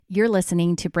You're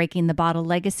listening to Breaking the Bottle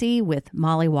Legacy with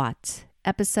Molly Watts,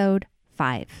 Episode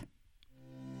 5.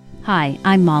 Hi,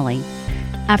 I'm Molly.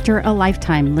 After a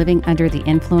lifetime living under the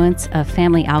influence of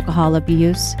family alcohol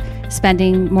abuse,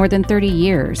 spending more than 30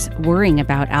 years worrying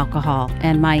about alcohol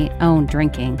and my own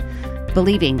drinking,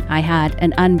 believing I had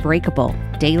an unbreakable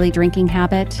daily drinking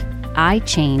habit, I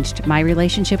changed my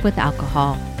relationship with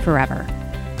alcohol forever.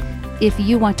 If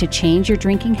you want to change your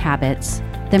drinking habits,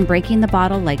 then Breaking the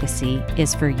Bottle Legacy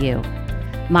is for you.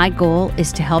 My goal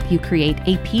is to help you create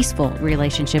a peaceful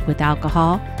relationship with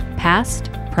alcohol, past,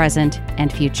 present,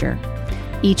 and future.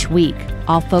 Each week,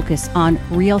 I'll focus on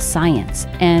real science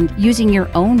and using your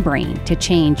own brain to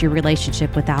change your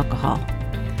relationship with alcohol.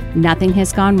 Nothing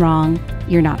has gone wrong.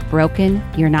 You're not broken.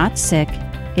 You're not sick.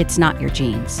 It's not your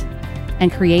genes.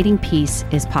 And creating peace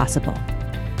is possible.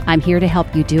 I'm here to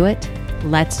help you do it.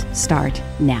 Let's start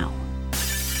now.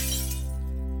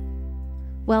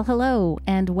 Well, hello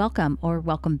and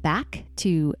welcome back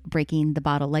to Breaking the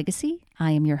Bottle Legacy.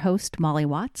 I am your host, Molly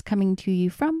Watts, coming to you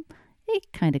from a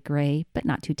kind of gray, but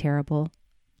not too terrible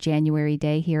January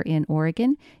day here in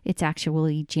Oregon. It's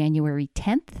actually January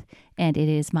 10th, and it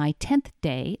is my 10th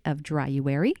day of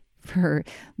Dryuary for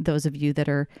those of you that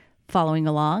are following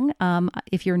along.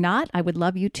 If you're not, I would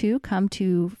love you to come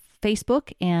to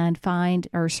Facebook and find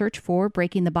or search for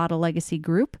Breaking the Bottle Legacy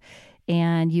group,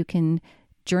 and you can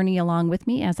journey along with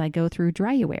me as I go through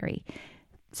Dryuary.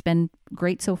 It's been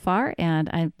great so far, and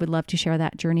I would love to share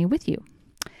that journey with you.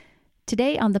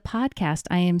 Today on the podcast,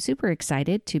 I am super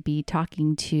excited to be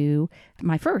talking to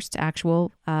my first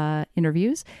actual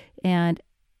interviews and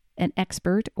an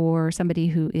expert or somebody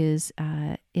who is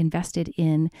invested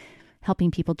in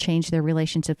helping people change their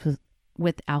relationships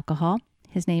with alcohol.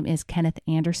 His name is Kenneth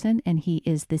Anderson, and he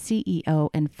is the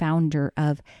CEO and founder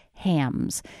of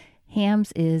HAMS.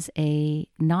 HAMS is a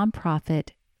nonprofit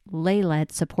lay-led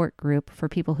support group for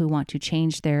people who want to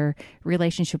change their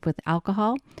relationship with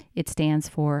alcohol. It stands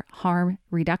for Harm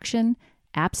Reduction,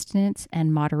 Abstinence,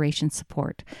 and Moderation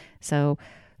Support. So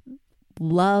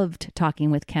loved talking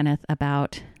with Kenneth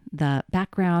about the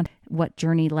background, what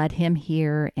journey led him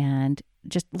here, and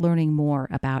just learning more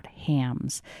about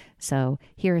HAMS. So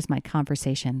here is my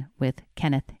conversation with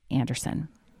Kenneth Anderson.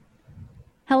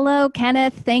 Hello,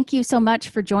 Kenneth. Thank you so much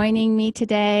for joining me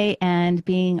today and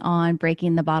being on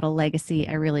Breaking the Bottle Legacy.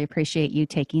 I really appreciate you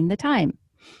taking the time.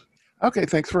 Okay,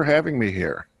 thanks for having me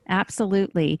here.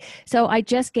 Absolutely. So I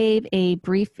just gave a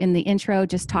brief in the intro,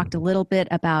 just talked a little bit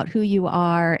about who you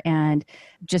are and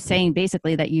just saying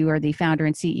basically that you are the founder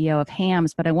and CEO of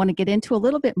HAMS, but I want to get into a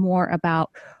little bit more about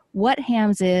what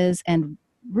HAMS is, and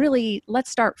really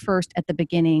let's start first at the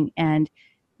beginning and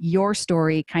your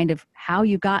story, kind of how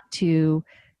you got to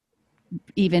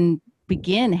even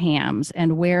begin HAMS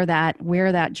and where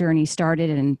that journey started,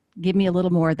 and give me a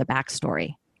little more of the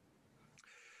backstory.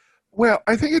 Well,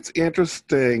 I think it's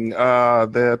interesting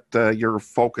that your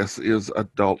focus is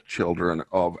adult children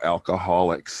of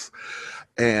alcoholics.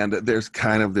 And there's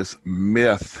kind of this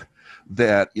myth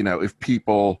that, if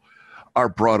people are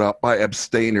brought up by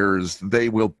abstainers, they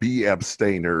will be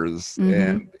abstainers. Mm-hmm.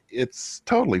 And it's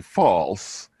totally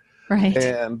false. Right.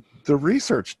 And the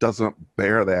research doesn't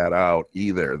bear that out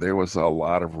either. There was a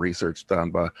lot of research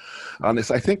done on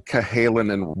this. I think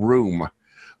Cahalan and Room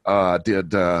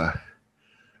did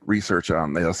research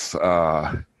on this,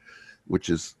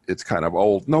 it's kind of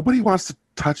old. Nobody wants to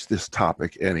touch this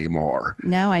topic anymore.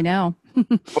 No, I know.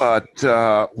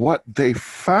 But what they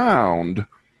found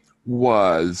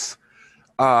was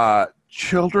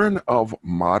children of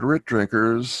moderate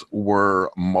drinkers were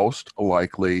most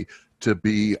likely to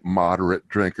be moderate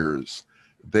drinkers.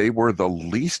 They were the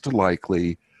least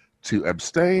likely to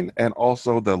abstain and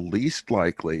also the least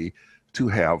likely to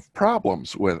have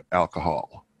problems with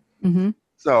alcohol. Mm-hmm.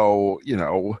 So,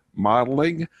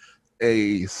 modeling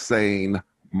a sane,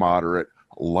 moderate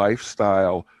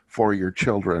lifestyle for your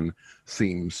children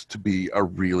seems to be a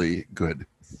really good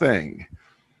thing.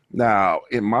 Now,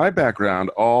 in my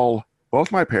background,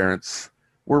 both my parents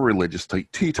were religious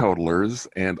teetotalers,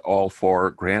 and all four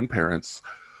grandparents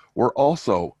were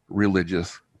also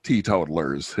religious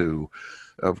teetotalers who,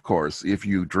 of course, if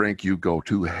you drink, you go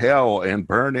to hell and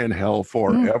burn in hell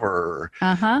forever.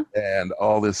 Uh-huh. And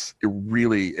all this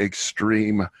really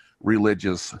extreme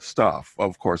religious stuff.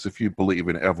 Of course, if you believe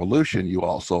in evolution, you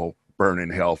also burn in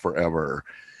hell forever.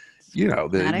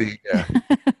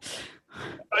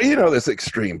 This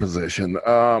extreme position.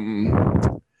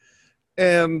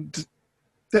 And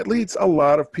that leads a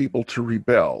lot of people to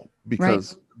rebel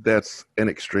because that's an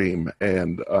extreme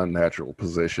and unnatural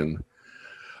position.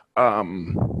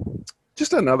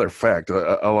 Just another fact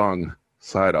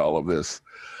alongside all of this.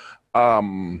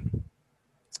 Um,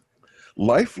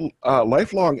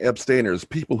 lifelong abstainers,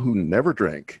 people who never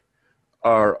drink,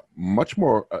 are much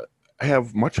more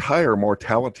have much higher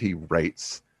mortality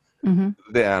rates Mm-hmm.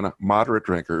 than moderate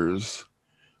drinkers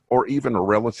or even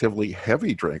relatively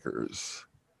heavy drinkers.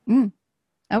 Mm.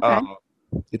 Okay. Uh,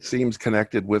 it seems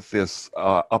connected with this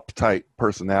uptight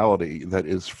personality that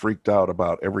is freaked out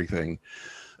about everything.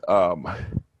 Um,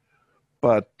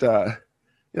 but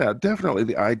yeah, definitely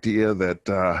the idea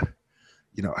that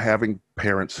having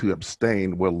parents who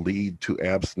abstain will lead to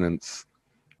abstinence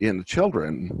in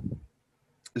children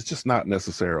is just not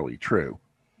necessarily true.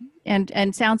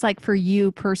 And sounds like for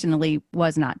you personally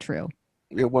was not true.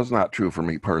 It was not true for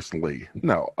me personally.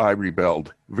 No, I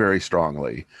rebelled very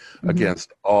strongly Mm-hmm.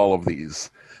 against all of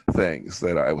these things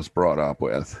that I was brought up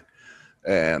with.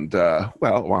 And,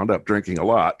 well, wound up drinking a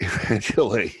lot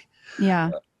eventually, Yeah.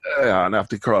 enough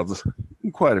to cause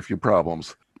quite a few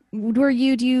problems. Do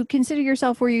you consider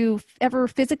yourself, were you ever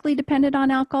physically dependent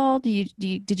on alcohol? Did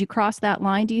you cross that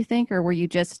line, do you think? Or were you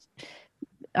just,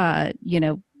 uh, you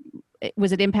know,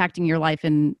 was it impacting your life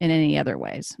in any other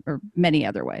ways or many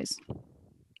other ways?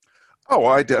 Oh,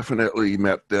 I definitely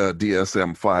met the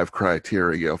DSM-5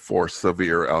 criteria for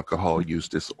severe alcohol use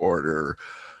disorder.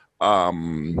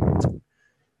 Um,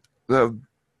 the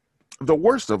the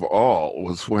worst of all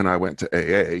was when I went to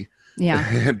AA Yeah.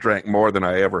 and drank more than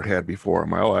I ever had before in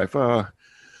my life.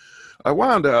 I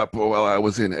wound up while I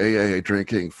was in AA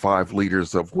drinking 5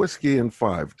 liters of whiskey in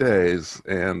 5 days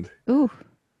and Ooh.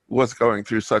 was going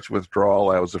through such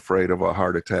withdrawal. I was afraid of a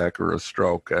heart attack or a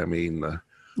stroke. I mean, the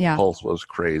Yeah. pulse was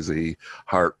crazy,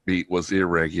 heartbeat was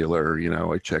irregular.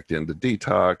 I checked into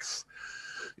detox,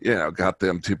 got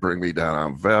them to bring me down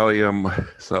on Valium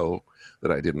so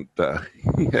that I didn't,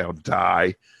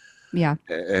 die. Yeah.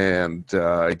 And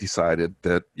I decided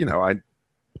that,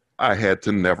 I had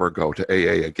to never go to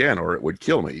AA again or it would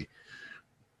kill me.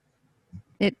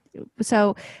 It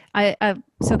so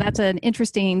so that's an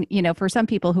interesting, for some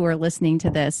people who are listening to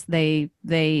this,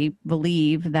 they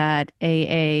believe that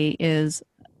AA is,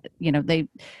 they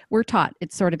we're taught,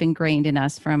 it's sort of ingrained in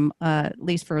us from at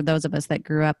least for those of us that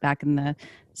grew up back in the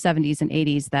 70s and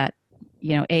 80s, that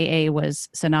AA was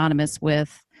synonymous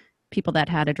with people that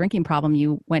had a drinking problem.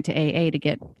 You went to AA to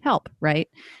get help, right?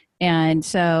 And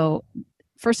so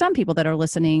for some people that are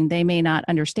listening, they may not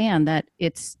understand that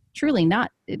it's truly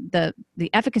not. The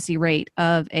efficacy rate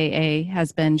of AA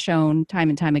has been shown time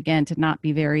and time again to not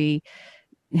be very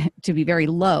to be very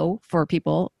low for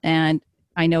people. And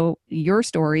I know your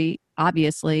story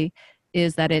obviously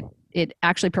is that it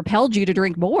actually propelled you to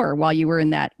drink more while you were in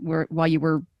that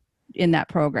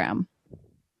program.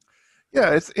 Yeah,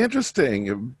 it's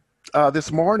interesting.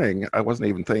 This morning, I wasn't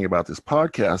even thinking about this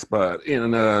podcast, but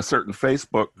in a certain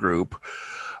Facebook group,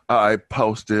 I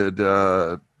posted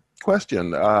a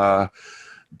question. How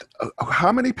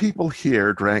many people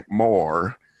here drank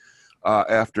more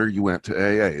after you went to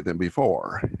AA than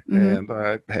before? Mm-hmm. And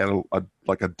I had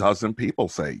like a dozen people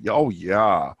say, oh,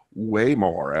 yeah, way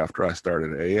more after I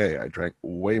started AA. I drank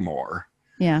way more.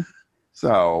 Yeah.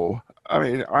 So, I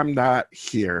mean, I'm not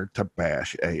here to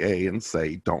bash AA and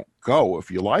say, don't go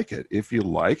if you like it. If you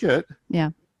like it, Yeah.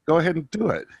 go ahead and do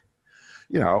it.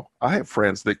 I have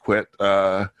friends that quit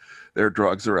their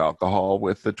drugs or alcohol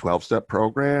with the 12-step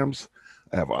programs.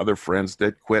 I have other friends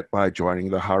that quit by joining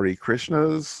the Hare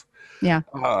Krishnas. Yeah.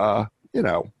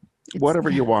 Whatever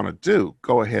you want to do,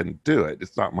 go ahead and do it.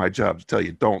 It's not my job to tell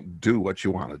you don't do what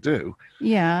you want to do.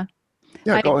 Yeah.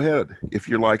 Yeah, go ahead. If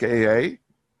you like AA,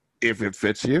 if it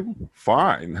fits you,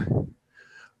 fine.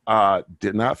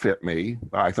 Did not fit me.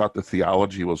 I thought the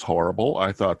theology was horrible.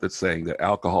 I thought that saying that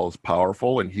alcohol is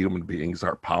powerful and human beings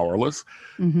are powerless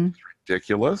Mm-hmm. is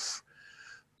ridiculous.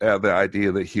 The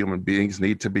idea that human beings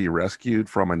need to be rescued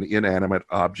from an inanimate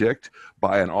object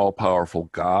by an all-powerful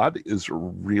God is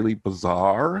really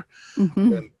bizarre.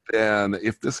 Mm-hmm. And then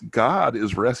if this God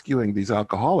is rescuing these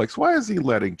alcoholics, why is he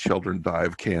letting children die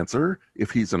of cancer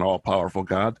if he's an all-powerful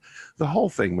God? The whole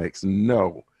thing makes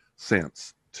no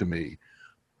sense to me,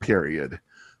 period.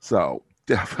 So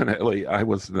definitely I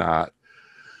was not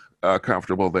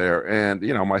comfortable there. And,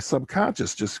 my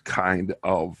subconscious just kind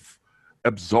of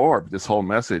absorbed this whole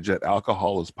message that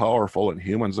alcohol is powerful and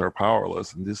humans are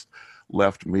powerless, and just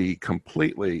left me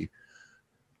completely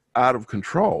out of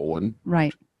control. And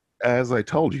Right. as I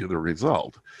told you, the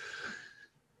result,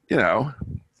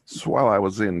 so while I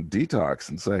was in detox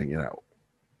and saying,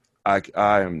 I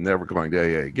am never going to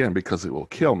AA again because it will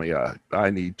kill me. I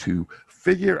need to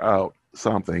figure out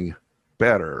something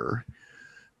better.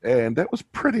 And that was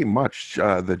pretty much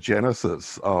the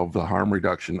genesis of the harm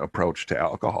reduction approach to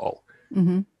alcohol.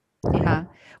 Mm-hmm. Yeah,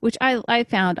 which I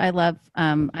found I love.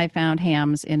 I found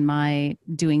hams in my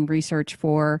doing research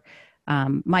for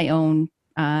my own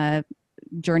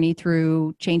journey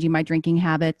through changing my drinking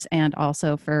habits, and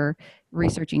also for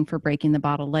researching for Breaking the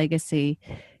Bottle Legacy,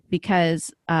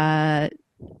 because I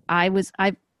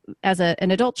as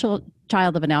an adult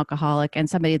child of an alcoholic and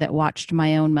somebody that watched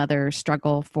my own mother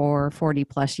struggle for 40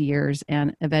 plus years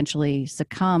and eventually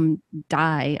succumb,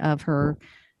 die of her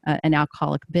an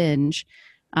alcoholic binge.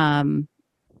 Um,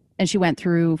 and she went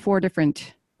through 4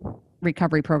 different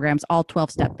recovery programs, all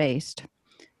 12-step based,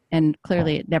 and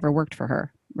clearly it never worked for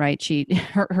her. Right?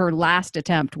 Her last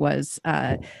attempt was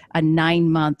a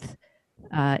 9-month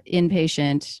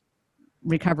inpatient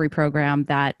recovery program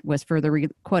that was for the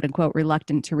quote unquote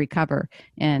reluctant to recover,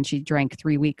 and she drank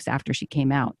 3 weeks after she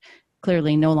came out.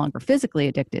 Clearly, no longer physically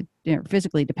addicted,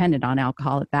 physically dependent on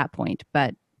alcohol at that point,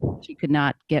 but she could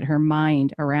not get her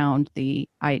mind around she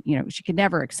could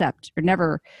never accept or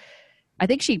never. I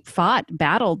think she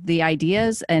battled the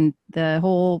ideas and the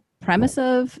whole premise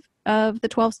of the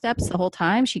 12 steps the whole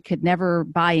time. She could never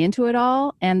buy into it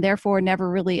all, and therefore never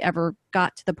really ever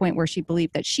got to the point where she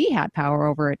believed that she had power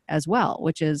over it as well,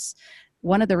 which is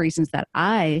one of the reasons that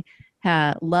I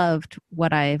loved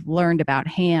what I've learned about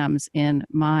hams in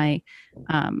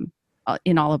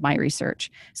all of my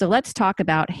research. So let's talk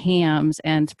about hams.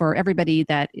 And for everybody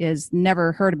that is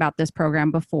never heard about this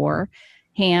program before,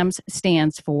 hams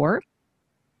stands for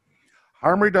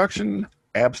Harm reduction,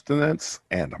 abstinence,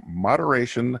 and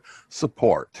moderation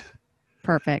support.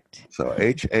 Perfect. So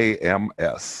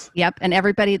HAMS. Yep, and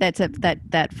everybody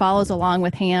that follows along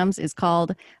with hams is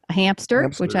called a hamster,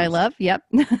 Hamsters. which I love. Yep.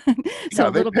 So a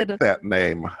little bit of that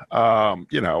name.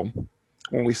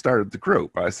 When we started the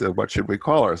group, I said, "What should we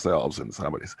call ourselves?" And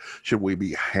somebody said, "Should we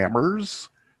be hammers?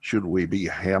 Should we be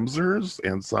hamsters?"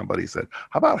 And somebody said,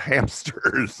 "How about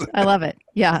hamsters?" I love it.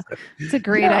 Yeah, it's a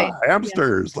great idea.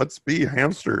 Hamsters. Let's be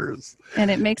hamsters.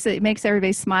 And it makes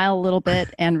everybody smile a little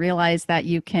bit and realize that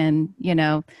you can,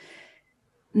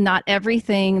 not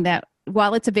everything that,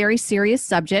 while it's a very serious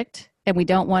subject, and we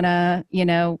don't want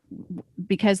to,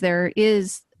 because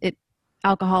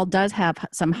alcohol does have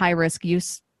some high risk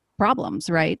use problems,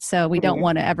 right? So we don't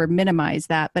want to ever minimize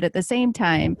that, but at the same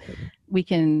time, we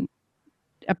can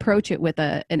approach it with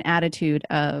an attitude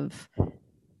of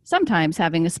sometimes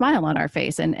having a smile on our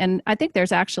face. And I think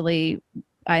there's actually,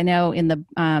 I know and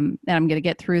I'm going to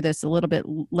get through this a little bit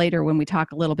later when we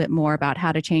talk a little bit more about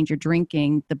how to change your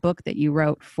drinking, the book that you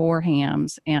wrote for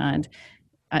hams, and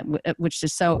which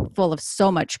is so full of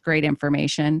so much great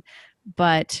information.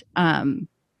 But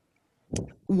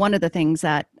one of the things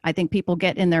that I think people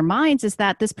get in their minds is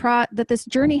that this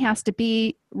journey has to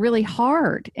be really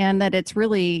hard, and that it's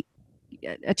really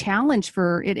a challenge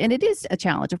for it. And it is a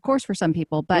challenge, of course, for some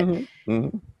people, but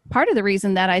part of the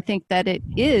reason that I think that it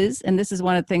is, and this is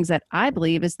one of the things that I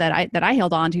believe, is that I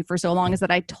held on to for so long, is that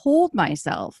I told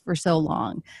myself for so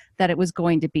long that it was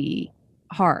going to be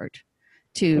hard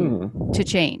to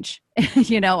change.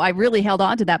 I really held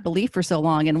on to that belief for so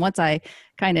long. And once I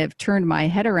kind of turned my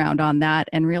head around on that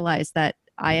and realized that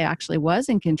I actually was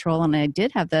in control, and I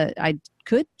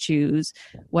could choose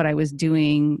what I was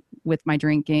doing with my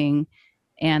drinking,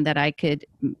 and that I could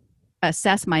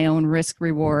assess my own risk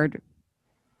reward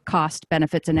cost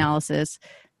benefits analysis,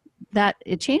 that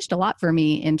it changed a lot for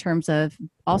me in terms of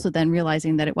also then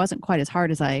realizing that it wasn't quite as hard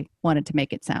as I wanted to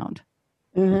make it sound.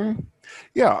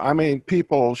 Yeah, I mean,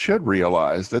 people should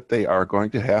realize that they are going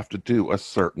to have to do a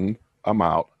certain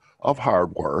amount of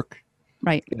hard work,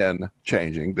 right, in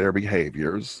changing their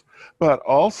behaviors. But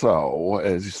also,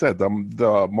 as you said,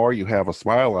 the more you have a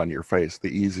smile on your face,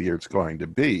 the easier it's going to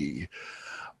be.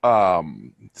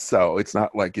 So it's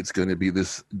not like it's going to be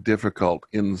this difficult,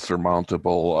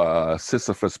 insurmountable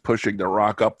Sisyphus pushing the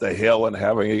rock up the hill and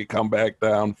having it come back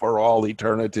down for all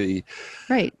eternity.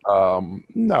 Right.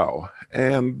 No.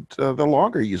 And the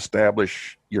longer you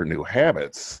establish your new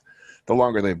habits, the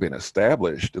longer they've been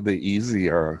established, the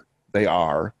easier they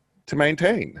are to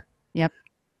maintain. Yep.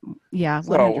 Yeah,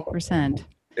 100%. So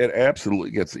it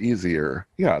absolutely gets easier.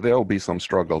 Yeah, there'll be some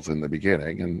struggles in the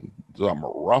beginning and some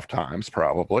rough times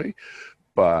probably,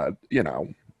 but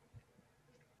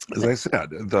as I said,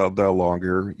 the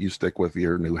longer you stick with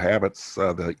your new habits,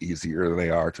 the easier they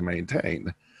are to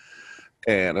maintain.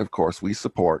 And of course, we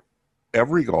support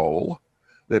every goal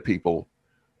that people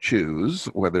choose,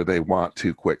 whether they want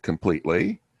to quit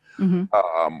completely,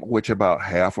 which about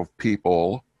half of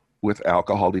people with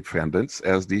alcohol dependence,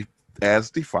 as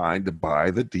defined by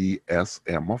the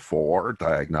DSM-4,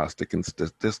 Diagnostic and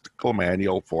Statistical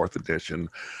Manual, 4th edition.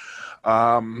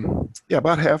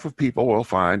 About half of people will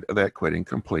find that quitting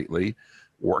completely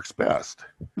works best.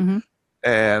 Mm-hmm.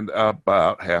 And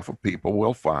about half of people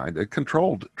will find that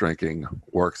controlled drinking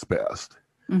works best.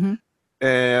 Mm-hmm.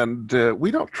 And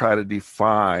we don't try to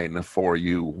define for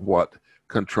you what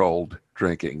controlled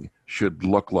drinking should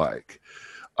look like.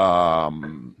 As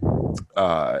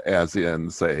in,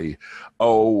 say,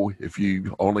 oh, if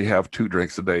you only have 2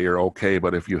 drinks a day, you're okay,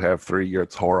 but if you have 3,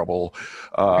 it's horrible.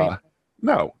 Right.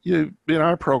 No, in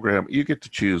our program, you get to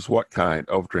choose what kind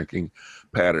of drinking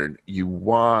pattern you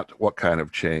want, what kind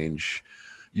of change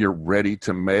you're ready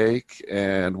to make.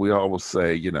 And we always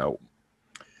say,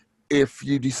 if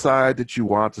you decide that you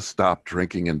want to stop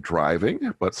drinking and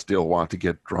driving, but still want to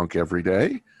get drunk every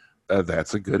day,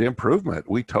 that's a good improvement.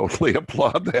 We totally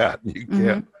applaud that. You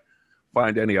can't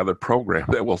find any other program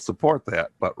that will support that.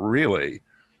 But really,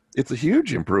 it's a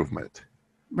huge improvement.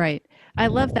 Right. I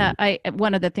love that.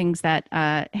 One of the things that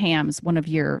HAMS, one of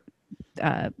your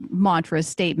mantras,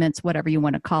 statements, whatever you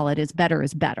want to call it, is better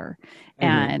is better.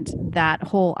 And that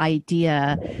whole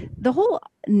idea, the whole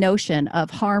notion of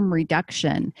harm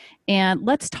reduction. And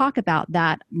let's talk about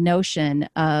that notion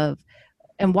of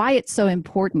and why it's so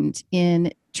important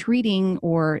in treating,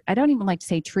 or I don't even like to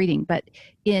say treating, but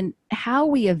in how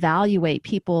we evaluate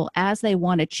people as they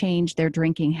want to change their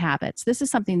drinking habits. This is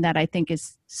something that I think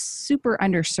is super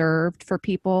underserved for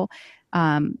people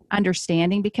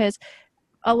understanding, because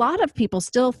a lot of people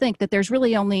still think that there's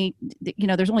really only,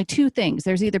 there's only 2 things.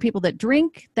 There's either people that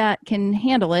drink that can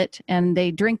handle it and they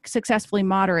drink successfully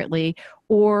moderately,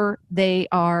 or they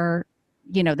are,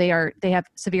 they have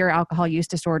severe alcohol use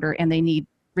disorder and they need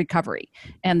recovery.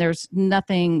 And there's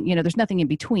nothing in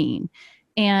between.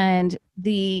 And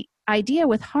the idea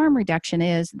with harm reduction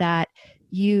is that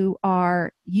you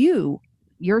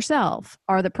yourself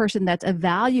are the person that's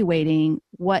evaluating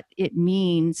what it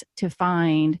means to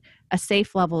find a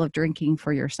safe level of drinking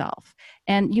for yourself.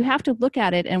 And you have to look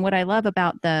at it. And what I love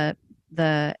about the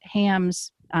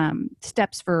HAMS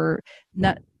steps for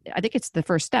I think it's the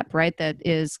first step, right? That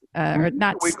is, or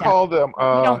not. We step. call them. We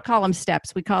don't call them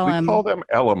steps. We call them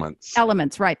elements.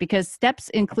 Elements, right? Because steps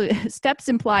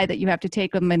imply that you have to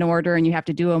take them in order, and you have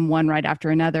to do them one right after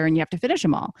another, and you have to finish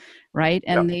them all, right?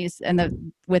 And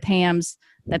with HAMS,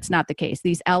 that's not the case.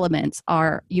 These elements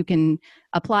are, you can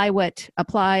apply what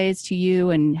applies to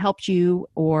you and helps you,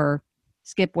 or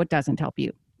skip what doesn't help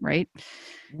you, right?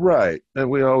 Right. And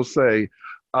we always say,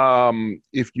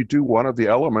 if you do one of the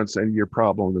elements and your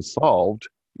problem is solved,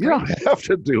 you don't have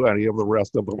to do any of the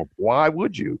rest of them. Why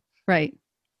would you? Right.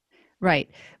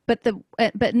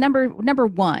 But number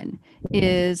 1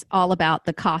 is all about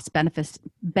the cost benefit.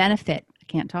 I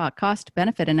can't talk. Cost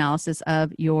benefit analysis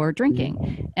of your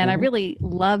drinking. And I really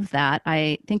love that.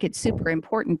 I think it's super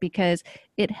important because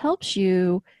it helps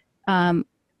you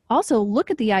also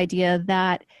look at the idea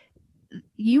that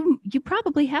you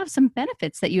probably have some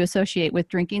benefits that you associate with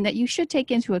drinking that you should take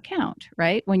into account,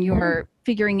 right? When you're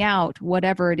figuring out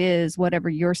whatever it is, whatever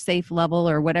your safe level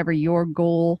or whatever your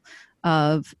goal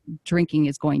of drinking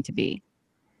is going to be.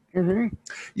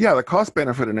 Yeah, the cost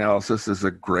benefit analysis is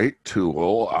a great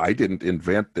tool. I didn't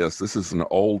invent this. This is an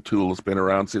old tool that's been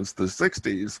around since the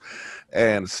 60s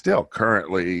and still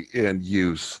currently in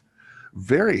use.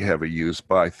 Very heavy use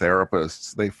by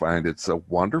therapists. They find it's a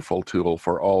wonderful tool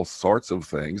for all sorts of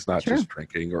things, not just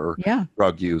drinking or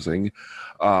drug using.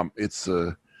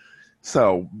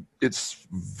 So it's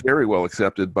very well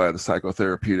accepted by the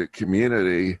psychotherapeutic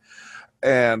community.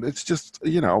 And it's just,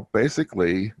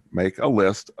 basically make a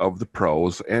list of the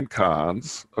pros and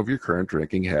cons of your current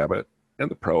drinking habit and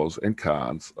the pros and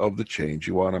cons of the change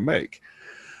you want to make.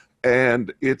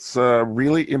 And it's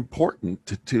really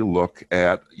important to look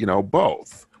at,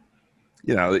 both.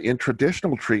 In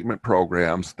traditional treatment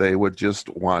programs, they would just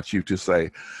want you to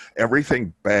say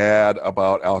everything bad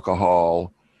about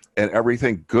alcohol and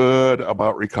everything good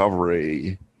about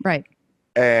recovery. Right.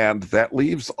 And that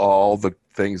leaves all the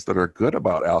things that are good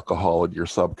about alcohol in your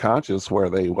subconscious,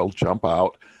 where they will jump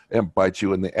out and bite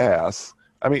you in the ass.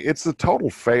 I mean, it's a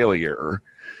total failure.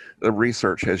 The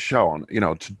research has shown,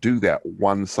 to do that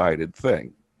one-sided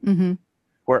thing.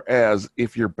 Whereas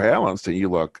if you're balanced and you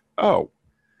look,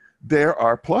 there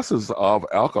are pluses of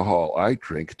alcohol. I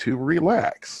drink to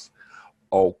relax.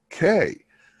 Okay.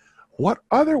 What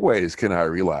other ways can I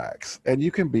relax? And you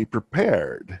can be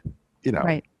prepared,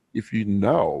 if you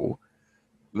know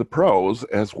the pros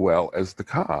as well as the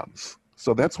cons.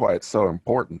 So that's why it's so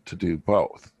important to do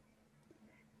both.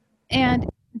 And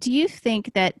do you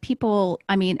think that people,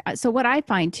 so what I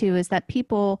find too is that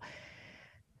people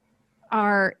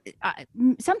are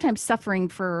sometimes suffering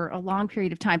for a long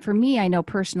period of time. For me, I know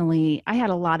personally, I had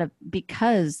a lot of,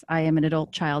 because I am an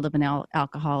adult child of an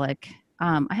alcoholic,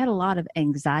 I had a lot of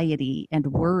anxiety and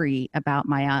worry about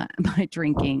my my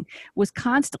drinking. Was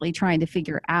constantly trying to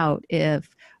figure out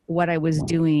if what I was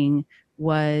doing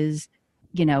was,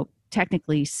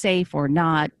 technically safe or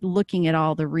not. Looking at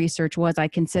all the research, was I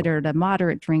considered a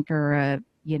moderate drinker,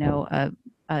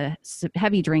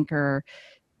 heavy drinker,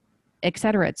 et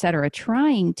cetera, et cetera.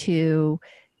 Trying to,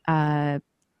 uh,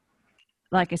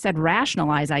 like I said,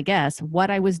 rationalize, I guess, what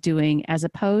I was doing as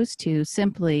opposed to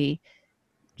simply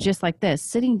just like this,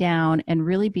 sitting down and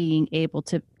really being able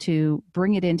to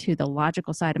bring it into the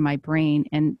logical side of my brain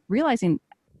and realizing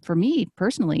for me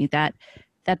personally that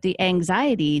the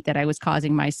anxiety that I was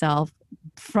causing myself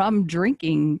from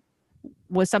drinking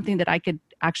was something that I could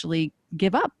actually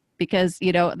give up because,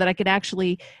 that I could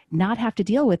actually not have to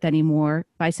deal with anymore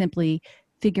by simply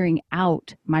figuring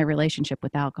out my relationship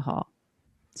with alcohol.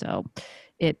 So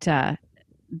it,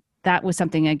 that was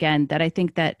something again that I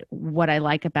think that what I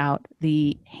like about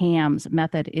the HAMS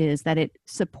method is that it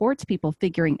supports people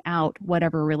figuring out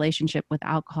whatever relationship with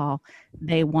alcohol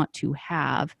they want to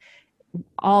have,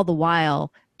 all the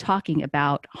while talking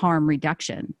about harm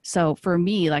reduction. So for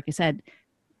me, like I said,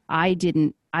 I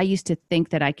used to think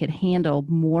that I could handle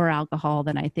more alcohol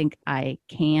than I think I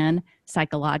can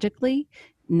psychologically.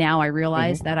 Now I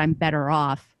realize that I'm better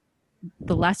off.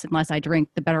 The less and less I drink,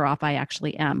 the better off I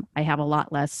actually am. I have a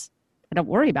lot less. I don't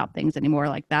worry about things anymore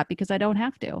like that because I don't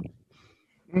have to.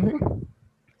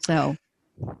 So,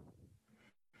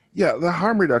 yeah, the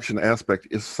harm reduction aspect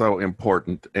is so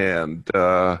important. And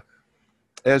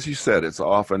as you said, it's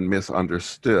often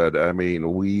misunderstood. I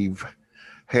mean, we've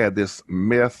had this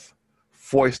myth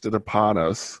foisted upon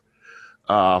us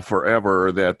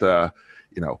forever that,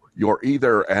 you're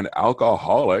either an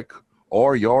alcoholic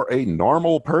or you're a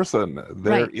normal person.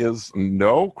 There is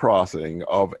no crossing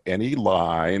of any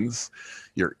lines.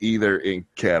 You're either in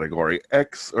category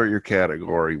X or you're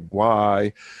category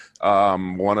Y.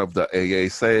 One of the AA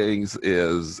sayings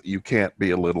is you can't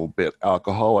be a little bit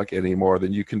alcoholic any more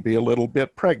than you can be a little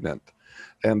bit pregnant.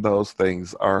 And those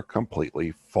things are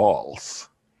completely false.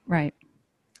 Right.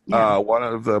 Yeah. One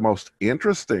of the most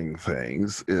interesting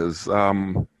things is,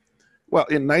 in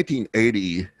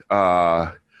 1980,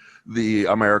 the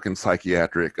American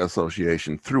Psychiatric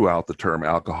Association threw out the term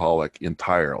alcoholic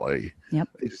entirely. Yep.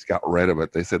 They just got rid of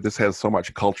it. They said this has so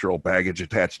much cultural baggage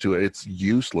attached to it, it's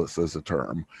useless as a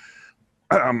term.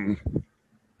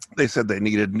 They said they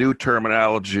needed new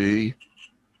terminology,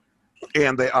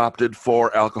 and they opted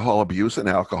for alcohol abuse and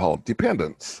alcohol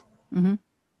dependence. Mm-hmm.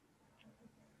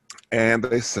 And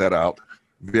they set out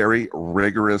very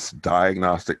rigorous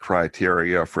diagnostic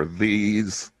criteria for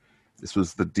these. This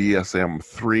was the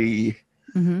DSM-3.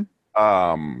 Mm-hmm.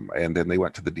 And then they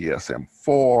went to the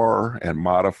DSM-4 and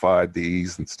modified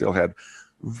these and still had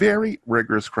very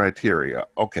rigorous criteria.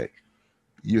 Okay,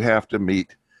 you have to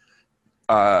meet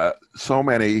so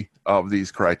many of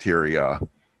these criteria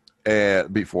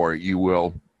before you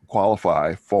will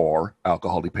qualify for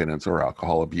alcohol dependence or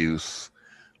alcohol abuse.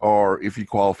 Or if you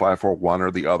qualify for one or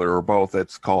the other or both,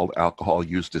 it's called alcohol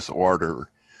use disorder.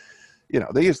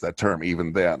 They used that term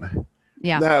even then.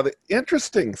 Yeah. Now, the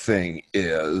interesting thing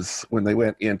is when they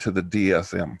went into the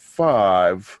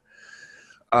DSM-5,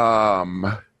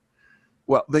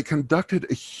 they conducted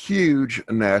a huge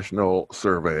national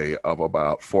survey of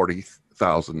about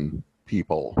 40,000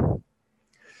 people.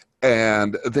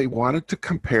 And they wanted to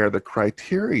compare the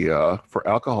criteria for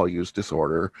alcohol use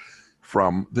disorder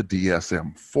from the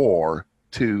DSM-4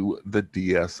 to the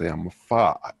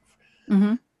DSM-5.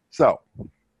 Mm-hmm. So,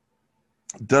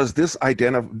 do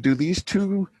these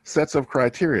two sets of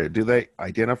criteria, do they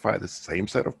identify the same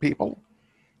set of people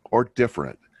or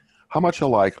different? How much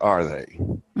alike are they?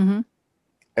 Mm-hmm.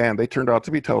 And they turned out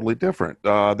to be totally different.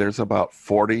 There's about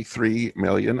 43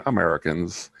 million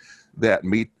Americans that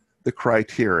meet the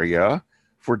criteria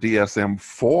for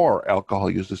DSM-4 alcohol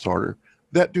use disorder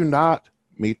that do not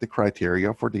meet the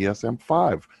criteria for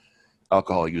DSM-5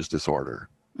 alcohol use disorder.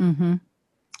 Mm-hmm.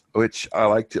 Which I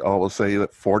like to always say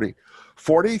that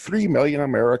 43 million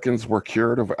Americans were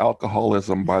cured of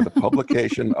alcoholism by the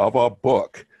publication of a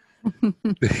book.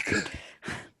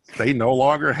 They no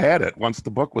longer had it once the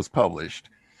book was published.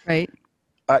 Right.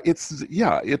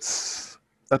 It's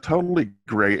a totally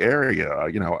gray area.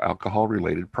 Alcohol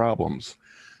related problems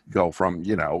go from,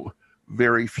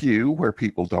 very few where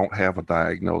people don't have a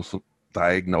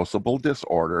diagnosable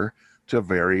disorder to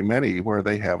very many where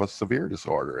they have a severe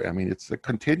disorder. I mean, it's a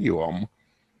continuum,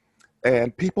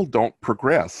 and people don't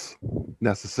progress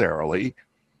necessarily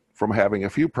from having a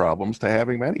few problems to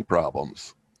having many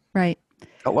problems. Right.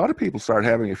 A lot of people start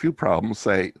having a few problems,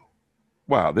 say,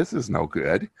 wow, this is no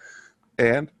good,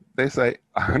 and they say,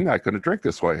 I'm not going to drink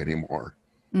this way anymore.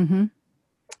 Mm-hmm.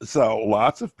 So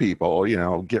lots of people,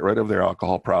 get rid of their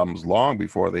alcohol problems long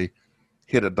before they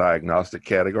hit a diagnostic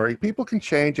category. People can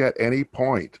change at any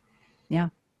point Yeah.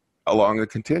 along the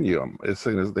continuum as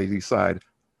soon as they decide,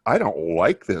 I don't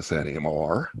like this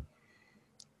anymore.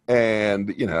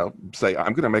 And, say,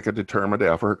 I'm going to make a determined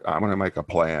effort. I'm going to make a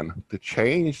plan to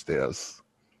change this.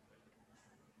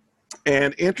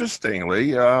 And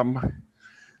interestingly, over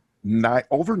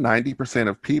 90%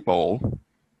 of people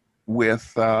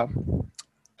with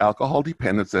alcohol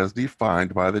dependence as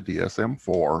defined by the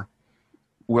DSM-4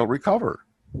 will recover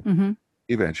Mm-hmm.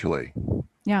 eventually.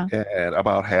 Yeah. And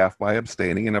about half by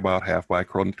abstaining and about half by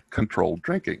controlled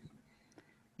drinking.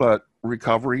 But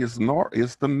recovery is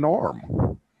the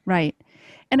norm. Right.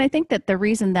 And I think that the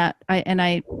reason that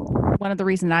one of the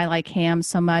reasons I like HAMS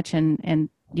so much and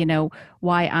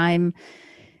why I'm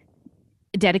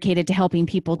dedicated to helping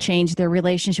people change their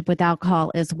relationship with alcohol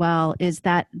as well is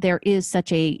that there is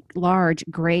such a large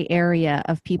gray area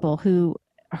of people who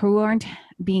aren't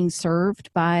being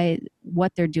served by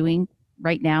what they're doing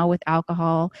right now with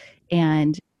alcohol,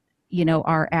 and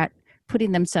are at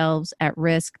putting themselves at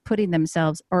risk, putting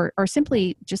themselves or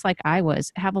simply, just like I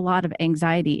was, have a lot of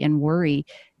anxiety and worry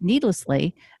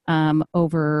needlessly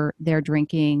over their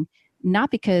drinking, not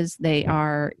because they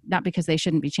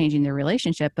shouldn't be changing their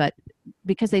relationship, but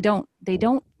because they know they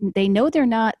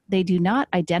do not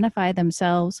identify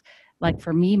themselves. Like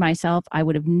for me, myself, I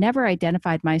would have never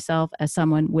identified myself as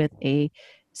someone with a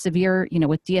severe,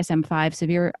 with DSM-5,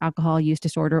 severe alcohol use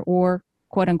disorder, or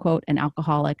quote unquote an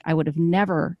alcoholic. I would have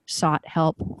never sought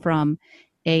help from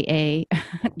AA.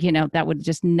 That would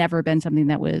just never been something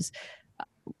that was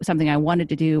something I wanted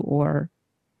to do or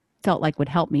felt like would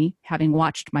help me, having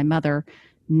watched my mother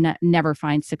never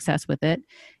find success with it.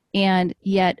 And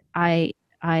yet I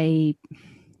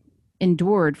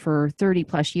endured for 30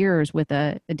 plus years with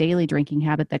a daily drinking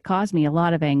habit that caused me a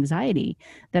lot of anxiety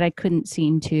that I couldn't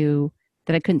seem to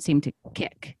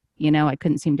kick. I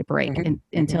couldn't seem to break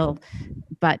until,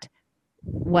 but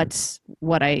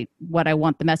what I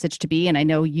want the message to be, and I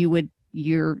know you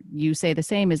say the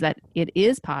same, is that it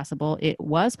is possible. It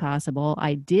was possible.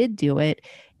 I did do it.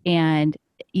 And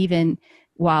even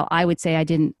while I would say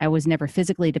I was never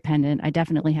physically dependent, I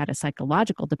definitely had a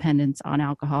psychological dependence on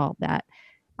alcohol that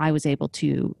I was able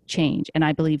to change. And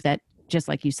I believe that, just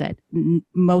like you said,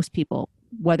 most people,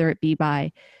 whether it be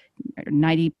by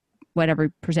 90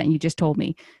 whatever percent you just told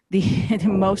me,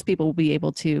 most people will be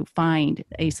able to find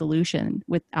a solution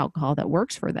with alcohol that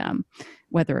works for them,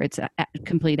 whether it's a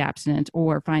complete abstinence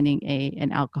or finding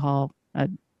an alcohol,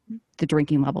 the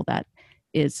drinking level that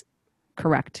is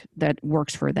correct, that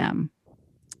works for them.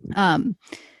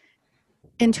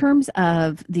 In terms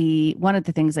of one of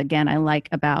the things, again, I like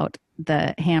about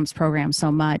the HAMS program so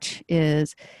much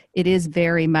is it is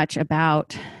very much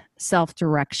about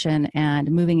self-direction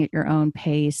and moving at your own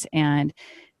pace and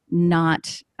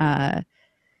not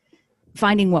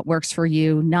finding what works for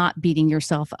you, not beating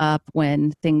yourself up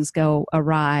when things go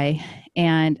awry.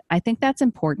 And I think that's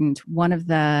important. One of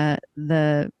the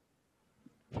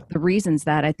reasons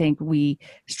that I think we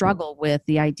struggle with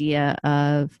the idea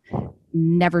of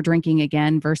never drinking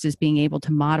again versus being able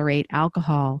to moderate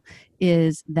alcohol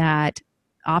is that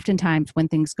oftentimes when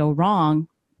things go wrong,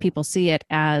 people see it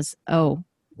as, oh,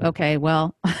 okay,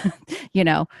 well,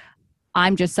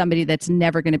 I'm just somebody that's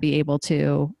never going to be able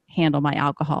to handle my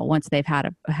alcohol once they've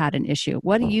had an issue.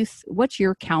 What's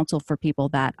your counsel for people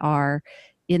that are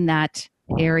in that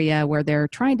area where they're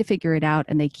trying to figure it out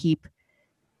and they keep,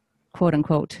 quote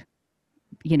unquote,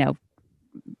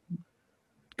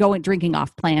 drinking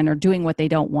off plan or doing what they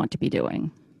don't want to be doing?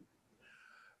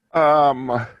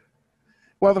 Well,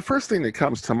 the first thing that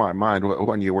comes to my mind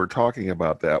when you were talking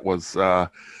about that was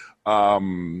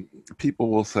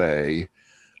people will say,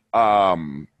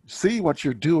 see, what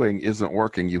you're doing isn't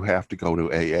working. You have to go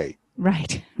to AA.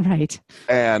 Right.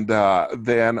 And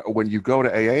then when you go to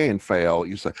AA and fail,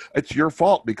 you say, it's your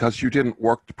fault because you didn't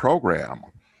work the program.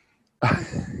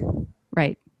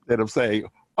 Right. Instead of saying,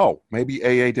 oh, maybe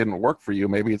AA didn't work for you.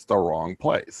 Maybe it's the wrong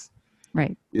place.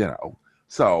 Right.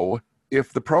 So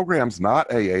if the program's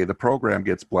not AA, the program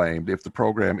gets blamed. If the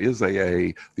program is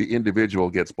AA, the individual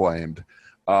gets blamed.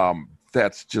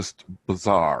 That's just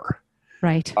bizarre.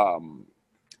 Right.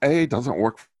 AA doesn't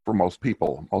work for most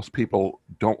people. Most people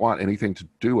don't want anything to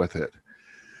do with it.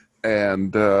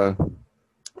 And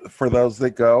for those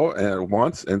that go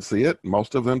once and see it,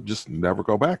 most of them just never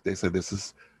go back. They say, this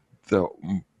is the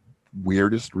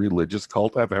weirdest religious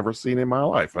cult I've ever seen in my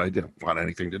life. I didn't want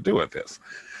anything to do with this.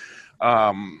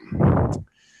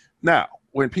 Now,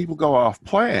 when people go off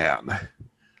plan,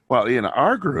 Well, in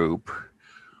our group,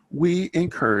 we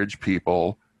encourage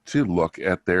people to look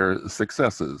at their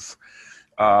successes.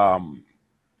 Um,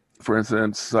 for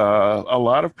instance, a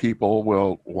lot of people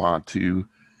will want to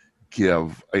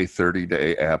give a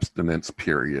 30-day abstinence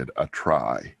period a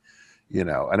try.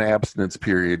 An abstinence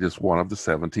period is one of the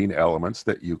 17 elements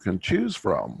that you can choose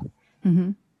from.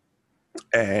 Mm-hmm.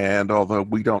 And although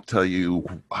we don't tell you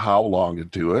how long to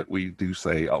do it, we do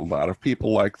say a lot of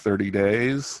people like 30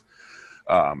 days.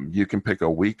 You can pick a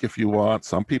week if you want.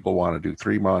 Some people want to do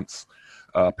 3 months.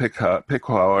 Pick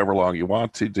however long you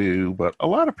want to do. But a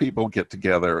lot of people get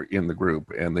together in the group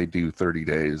and they do 30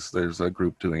 days. There's a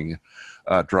group doing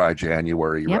dry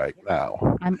January right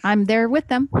now. I'm there with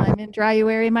them. I'm in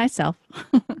dryuary myself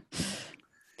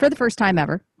for the first time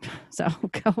ever. So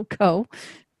go.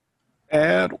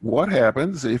 And what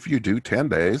happens if you do 10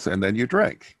 days and then you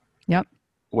drink? Yep.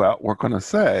 Well, we're going to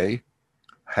say,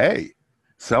 hey,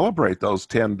 celebrate those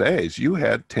 10 days. You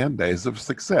had 10 days of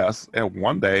success and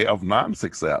 1 day of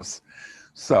non-success.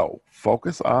 So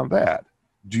focus on that.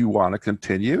 Do you want to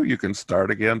continue? You can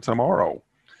start again tomorrow.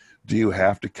 Do you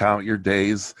have to count your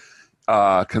days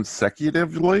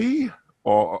consecutively?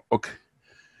 Or,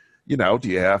 do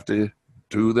you have to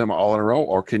do them all in a row?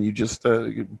 Or can you just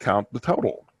count the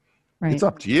total? Right. It's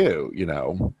up to you,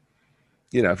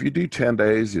 if you do 10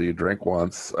 days, you drink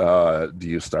once, do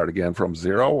you start again from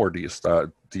 0 or do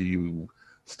you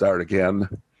start again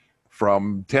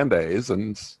from 10 days?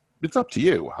 And it's up to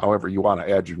you, however you want to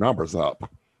add your numbers up.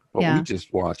 But we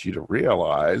just want you to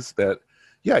realize that,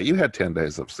 you had 10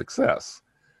 days of success.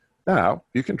 Now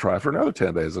you can try for another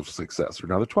 10 days of success or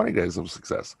another 20 days of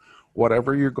success,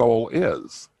 whatever your goal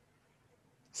is.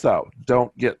 So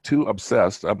don't get too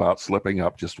obsessed about slipping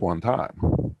up just one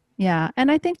time. Yeah.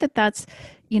 And I think that's,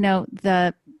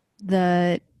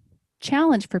 the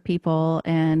challenge for people.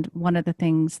 And one of the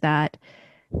things that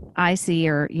I see,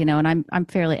 and I'm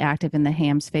fairly active in the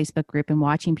HAMS Facebook group and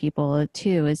watching people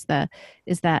too, is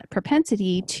that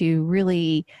propensity to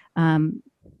really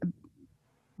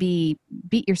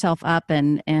beat yourself up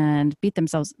and beat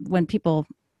themselves when people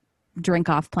drink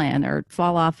off plan or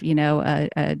fall off,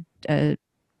 a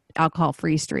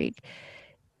alcohol-free streak,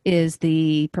 is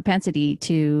the propensity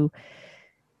to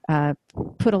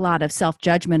put a lot of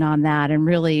self-judgment on that and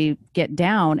really get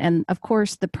down. And of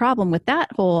course, the problem with that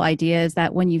whole idea is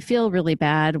that when you feel really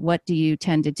bad, what do you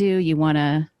tend to do? You want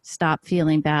to stop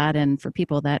feeling bad. And for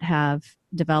people that have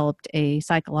developed a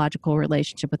psychological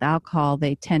relationship with alcohol,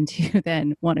 they tend to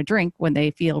then want to drink when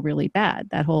they feel really bad.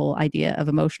 That whole idea of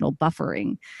emotional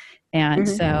buffering. And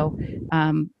so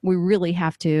we really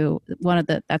have to,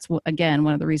 that's again,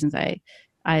 one of the reasons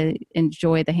I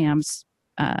enjoy the HAMS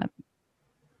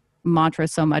mantra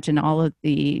so much, and all of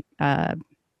the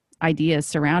ideas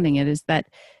surrounding it, is that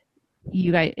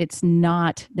you guys,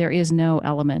 there is no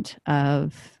element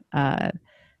of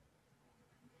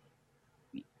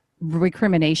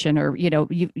recrimination or,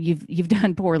 you've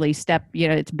done poorly,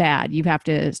 it's bad, you have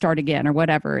to start again or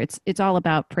whatever. It's all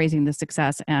about praising the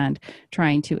success and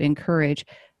trying to encourage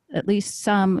at least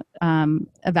some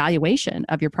evaluation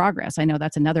of your progress. I know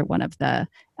that's another one of the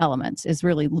elements, is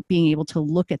really being able to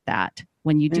look at that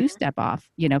when you do step off,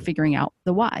 figuring out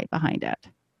the why behind it.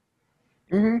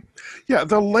 Mm-hmm. Yeah,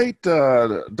 the late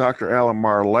Dr. Alan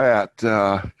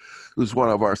Marlatt, who's one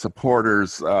of our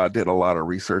supporters, did a lot of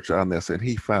research on this, and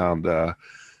he found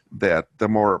that the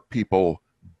more people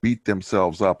beat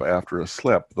themselves up after a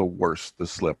slip, the worse the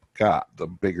slip got, the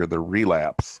bigger the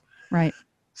relapse. Right.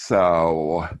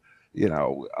 So, he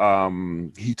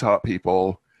taught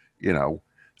people,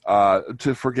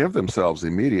 to forgive themselves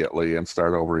immediately and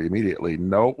start over immediately.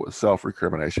 No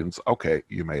self-recriminations. Okay,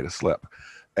 you made a slip.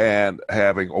 And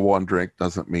having one drink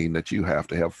doesn't mean that you have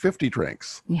to have 50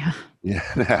 drinks. Yeah.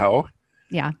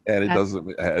 Yeah. And it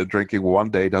doesn't, drinking 1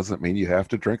 day doesn't mean you have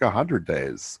to drink 100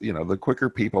 days. The quicker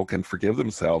people can forgive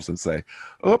themselves and say,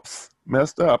 oops,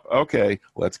 messed up. Okay,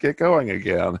 let's get going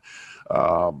again.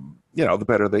 The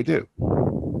better they do.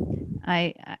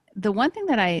 The one thing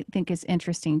that I think is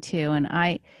interesting too, and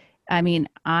I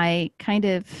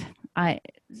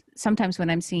sometimes when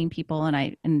I'm seeing people,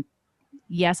 and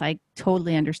yes, I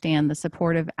totally understand the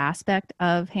supportive aspect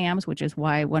of HAMS, which is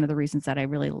why one of the reasons that I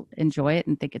really enjoy it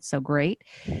and think it's so great.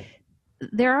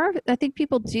 I think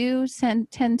people do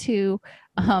tend to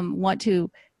want to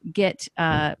get,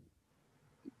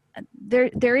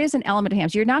 there is an element of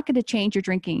HAMS. You're not going to change your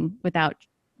drinking without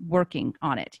working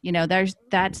on it.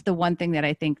 That's the one thing that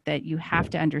I think that you have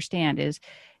to understand is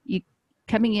you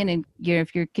coming in and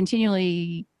if you're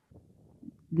continually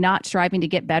not striving to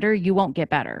get better, you won't get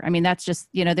better. I mean, that's just,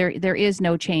 there is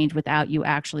no change without you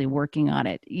actually working on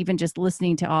it. Even just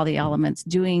listening to all the elements,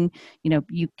 doing,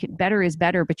 better is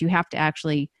better, but you have to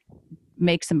actually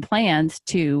make some plans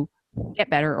to get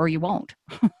better or you won't.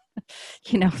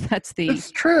 That's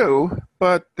It's true,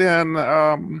 but then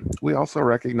we also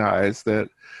recognize that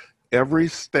every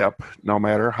step, no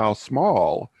matter how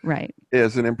small, right,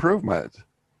 is an improvement.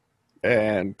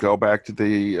 And go back to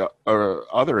the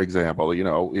other example.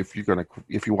 If you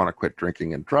want to quit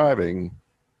drinking and driving,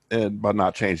 but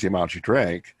not change the amount you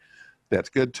drink, that's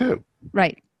good too.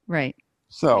 Right.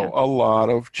 So Yeah. a lot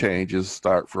of changes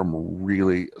start from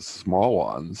really small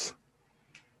ones.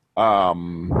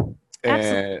 And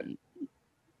Absolutely.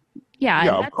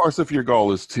 yeah, of course, if your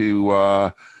goal is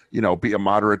to be a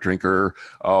moderate drinker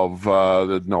of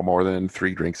no more than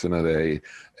 3 drinks in a day,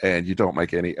 and you don't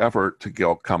make any effort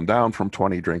to come down from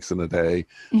 20 drinks in a day,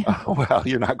 well,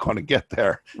 you're not going to get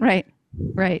there. Right.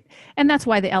 And that's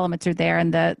why the elements are there,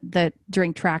 and the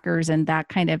drink trackers and that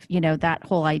kind of, that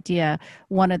whole idea.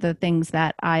 One of the things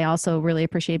that I also really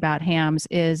appreciate about HAMS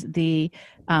is the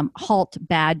halt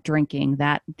bad drinking,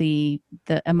 that the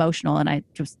emotional, and I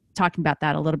was talking about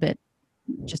that a little bit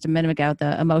just a minute ago,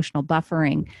 the emotional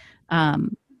buffering.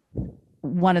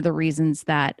 One of the reasons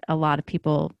that a lot of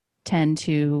people tend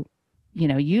to,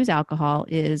 use alcohol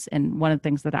is, and one of the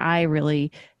things that I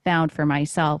really found for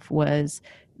myself was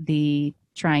the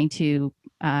trying to,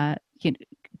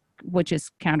 which is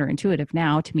counterintuitive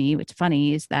now to me, what's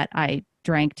funny is that I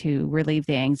drank to relieve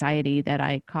the anxiety that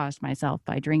I caused myself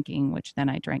by drinking, which then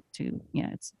I drank to,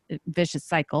 it's a vicious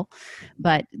cycle.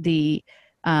 But the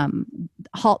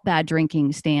halt bad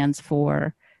drinking stands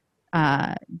for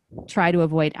try to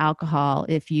avoid alcohol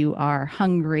if you are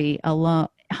hungry, alone,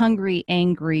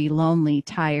 angry, lonely,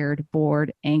 tired,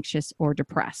 bored, anxious, or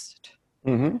depressed.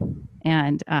 Mm-hmm.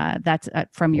 And that's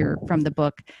from the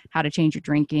book How to Change Your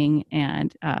Drinking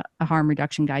and A Harm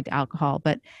Reduction Guide to Alcohol.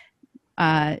 But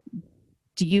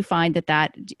do you find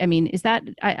that is that,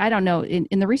 I don't know,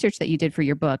 in the research that you did for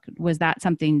your book, was that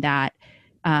something that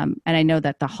and I know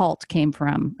that the halt came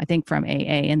from, I think, from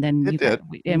AA, and then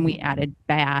we added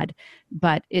bad,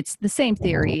 but it's the same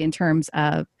theory in terms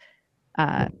of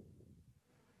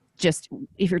just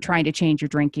if you're trying to change your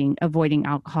drinking, avoiding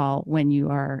alcohol when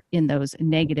you are in those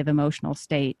negative emotional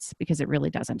states, because it really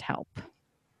doesn't help.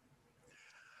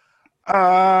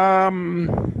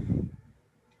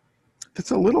 It's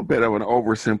a little bit of an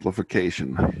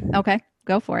oversimplification. Okay,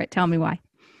 go for it. Tell me why.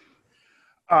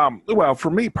 Well, for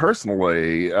me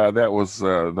personally, that was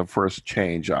the first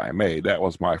change I made. That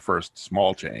was my first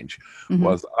small change. Mm-hmm.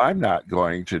 Was I'm not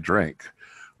going to drink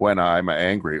when I'm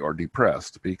angry or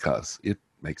depressed because it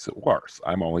makes it worse.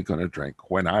 I'm only going to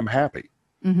drink when I'm happy.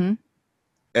 Mm-hmm.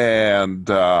 And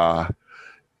that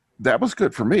was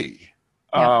good for me.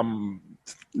 Yeah.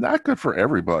 Not good for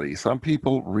everybody. Some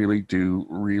people really do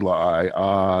rely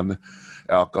on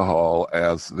alcohol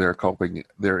as their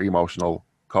emotional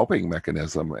coping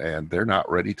mechanism, and they're not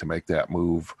ready to make that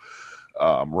move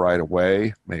right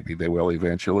away. Maybe they will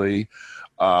eventually.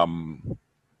 Pat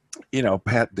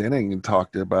Denning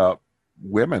talked about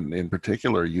women in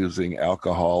particular using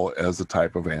alcohol as a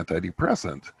type of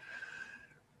antidepressant.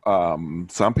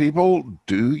 Some people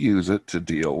do use it to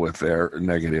deal with their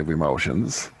negative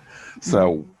emotions.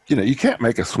 So, you can't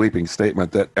make a sweeping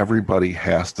statement that everybody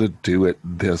has to do it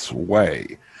this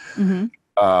way. Mm-hmm.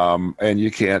 And you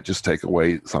can't just take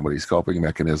away somebody's coping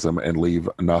mechanism and leave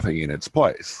nothing in its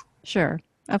place. Sure.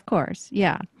 Of course.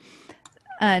 Yeah.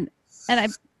 And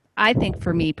I think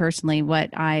for me personally, what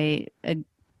I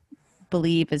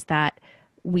believe is that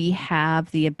we have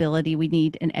the ability, we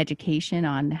need an education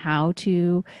on how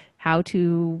to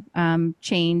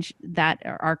change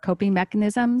our coping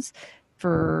mechanisms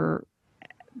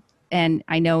and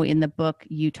I know in the book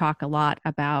you talk a lot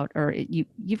about, or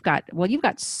you've got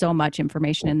so much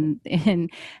information in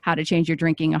How to Change Your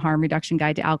Drinking, A Harm Reduction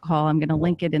Guide to Alcohol. I'm going to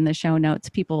link it in the show notes.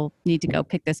 People need to go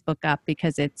pick this book up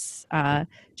because it's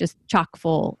just chock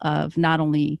full of not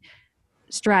only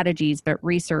strategies, but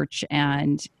research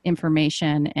and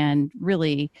information, and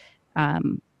really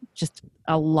just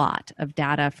a lot of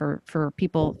data for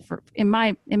people. In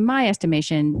my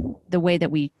estimation, the way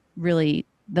that we really,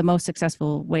 the most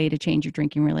successful way to change your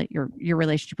drinking, your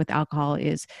relationship with alcohol,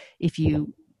 is if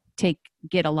you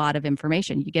get a lot of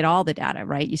information. You get all the data,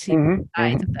 right? You see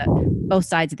both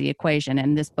sides of the equation,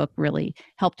 and this book really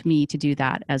helped me to do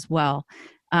that as well.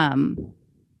 And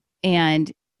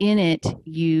in it,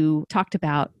 you talked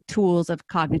about tools of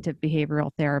cognitive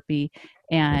behavioral therapy,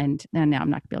 and now I'm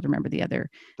not going to be able to remember the other.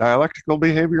 Dialectical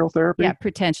behavioral therapy? Yeah,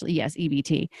 potentially, yes,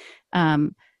 EBT.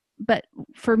 but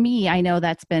for me, I know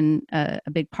that's been a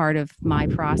big part of my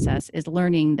process, is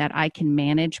learning that I can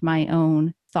manage my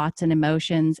own thoughts and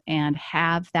emotions and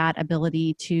have that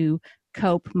ability to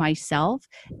cope myself,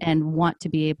 and want to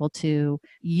be able to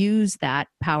use that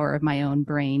power of my own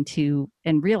brain to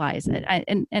and realize it.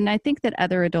 And I think that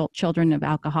other adult children of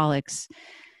alcoholics,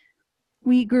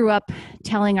 we grew up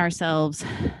telling ourselves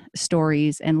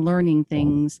stories and learning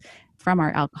things from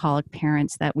our alcoholic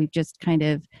parents that we've just kind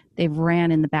of, they've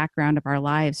ran in the background of our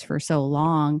lives for so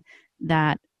long,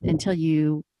 that until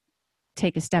you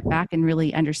take a step back and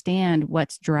really understand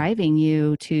what's driving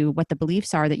you to what the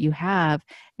beliefs are that you have,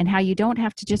 and how you don't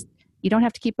have to just, you don't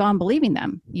have to keep on believing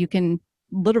them. You can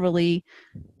literally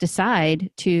decide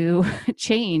to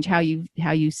change how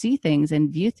you see things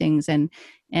and view things,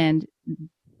 and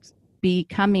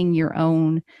becoming your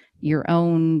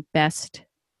own best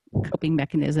coping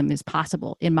mechanism is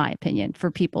possible, in my opinion,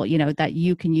 for people, that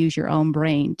you can use your own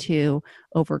brain to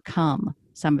overcome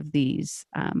some of these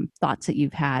thoughts that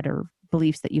you've had or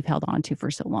beliefs that you've held on to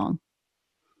for so long.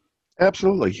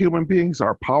 Absolutely. Human beings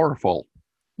are powerful.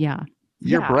 Yeah.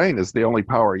 Your Yeah. brain is the only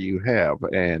power you have,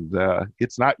 and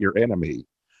it's not your enemy.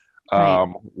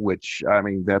 Right. Which, I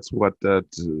mean, that's what the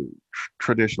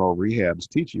traditional rehabs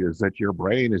teach you, is that your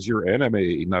brain is your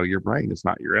enemy. No, your brain is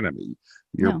not your enemy.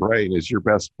 Your No. brain is your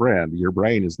best friend. Your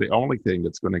brain is the only thing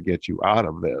that's going to get you out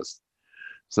of this.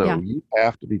 So Yeah. you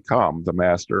have to become the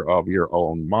master of your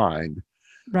own mind.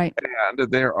 Right.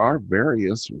 And there are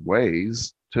various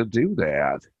ways to do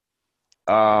that.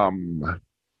 Um,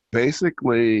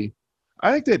 basically,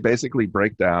 I think they basically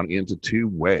break down into two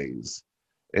ways.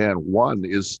 And one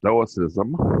is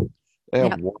Stoicism, and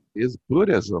Yep. one is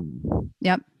Buddhism.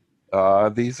 Yep.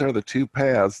 These are the two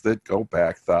paths that go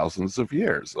back thousands of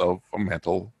years of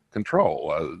mental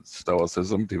control.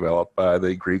 Stoicism developed by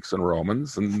the Greeks and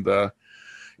Romans, and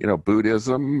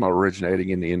Buddhism originating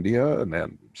in India and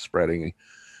then spreading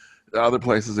other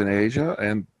places in Asia.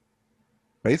 And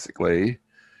basically,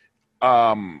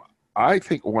 I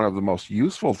think one of the most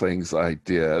useful things I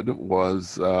did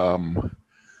was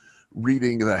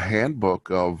reading the handbook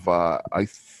of I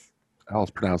always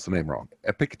pronounce the name wrong.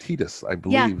 Epictetus, I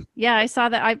Yeah. believe. Yeah. I saw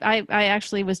that. I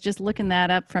actually was just looking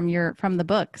that up from the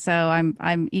book. So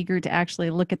I'm eager to actually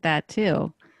look at that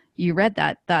too. You read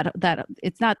that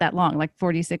it's not that long, like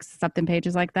 46 something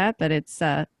pages like that, but it's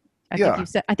Yeah,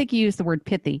 I think you used the word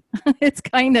pithy. It's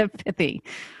kind of pithy.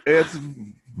 it's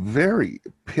very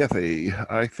pithy.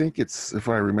 I think it's, if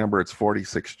I remember, it's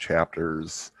 46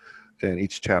 chapters, and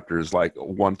each chapter is like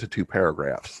 1 to 2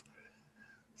 paragraphs.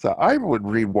 So I would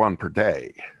read one per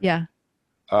day, Yeah.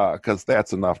 because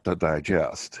that's enough to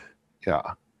digest. Yeah.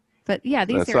 But yeah, So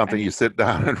these that's are, I something you mean, sit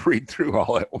down and read through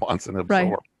all at once and right.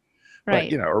 absorb. But,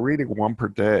 Right. reading one per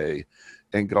day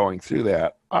and going through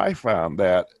that, I found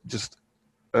that just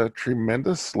a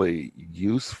tremendously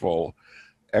useful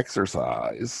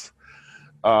exercise.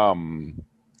 Um,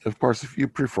 of course, if you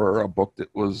prefer a book that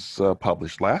was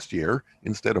published last year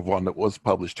instead of one that was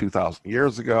published 2,000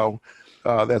 years ago,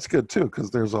 that's good too, because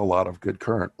there's a lot of good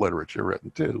current literature written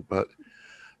too. But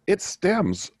it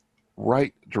stems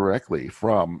right directly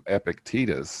from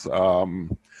Epictetus.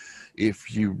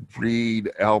 If you read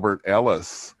Albert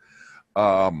Ellis,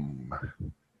 um,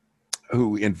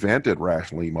 who invented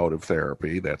rational emotive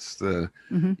therapy, that's Hmm.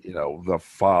 the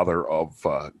father of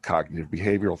cognitive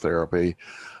behavioral therapy.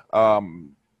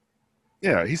 Um,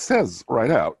 yeah, he says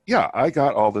right out, yeah, I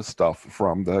got all this stuff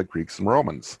from the Greeks and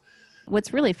Romans.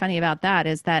 What's really funny about that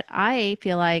is that I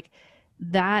feel like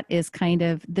that is kind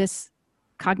of this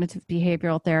cognitive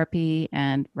behavioral therapy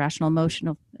and rational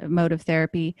emotional emotive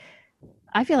therapy.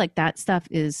 I feel like that stuff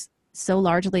is so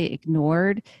largely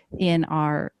ignored in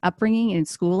our upbringing and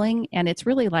schooling. And it's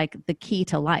really like the key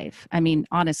to life. I mean,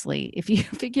 honestly, if you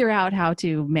figure out how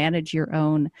to manage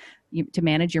to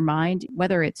manage your mind,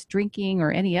 whether it's drinking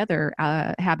or any other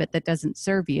habit that doesn't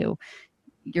serve you,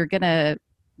 you're going to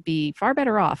be far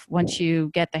better off once you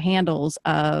get the handles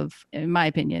of, in my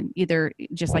opinion, either,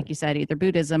 just like you said, either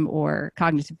Buddhism or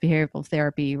cognitive behavioral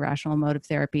therapy, rational emotive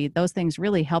therapy. Those things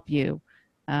really help you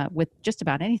with just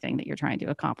about anything that you're trying to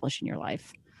accomplish in your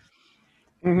life.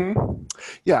 Hmm.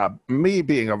 Yeah, me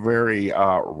being a very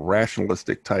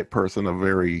rationalistic type person, a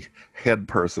very head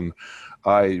person,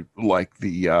 I like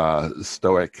the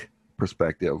Stoic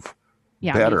perspective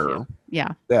Yeah, me too. better.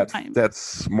 Yeah. I'm,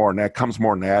 That's more that comes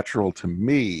more natural to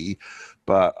me,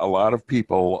 but a lot of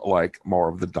people like more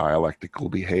of the dialectical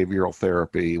behavioral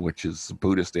therapy, which is a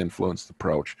Buddhist influenced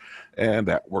approach, and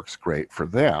that works great for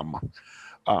them.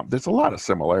 There's a lot of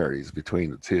similarities between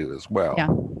the two as yeah.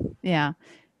 well. Yeah.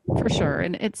 For sure.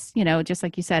 And it's, just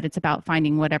like you said, it's about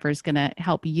finding whatever's going to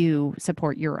help you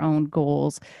support your own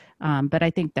goals. But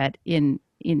I think that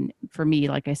for me,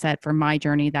 like I said, for my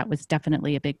journey, that was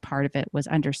definitely a big part of it, was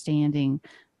understanding.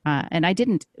 And I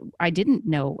didn't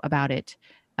know about it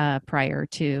prior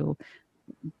to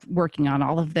working on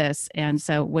all of this. And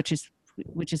so, which is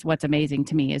what's amazing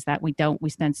to me, is that we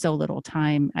spend so little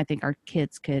time. I think our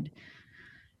kids could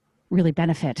really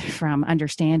benefit from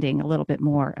understanding a little bit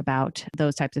more about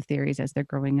those types of theories as they're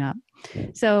growing up.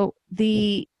 So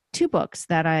the two books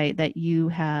that you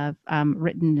have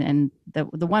written, and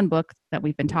the one book that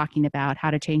we've been talking about,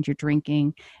 How to Change Your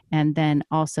Drinking, and then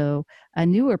also a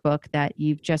newer book that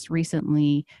you've just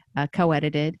recently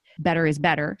co-edited, Better is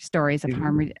Better, Stories of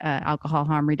Alcohol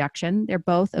Harm Reduction. They're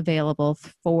both available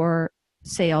for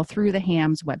sale through the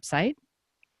HAMS website.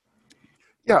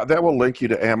 Yeah, that will link you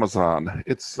to Amazon.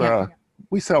 It's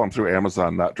we sell them through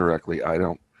Amazon, not directly. I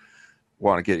don't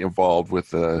want to get involved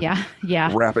with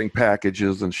wrapping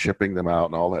packages and shipping them out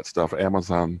and all that stuff.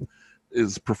 Amazon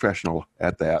is professional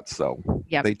at that, so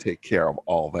they take care of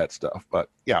all that stuff. But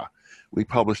yeah, we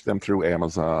publish them through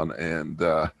Amazon, and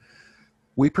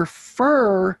we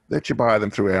prefer that you buy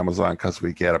them through Amazon because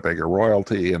we get a bigger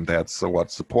royalty, and that's what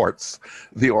supports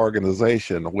the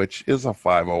organization, which is a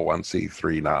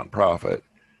 501c3 nonprofit.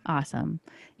 Awesome.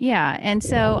 Yeah. And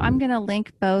so I'm going to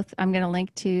link both. I'm going to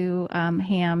link to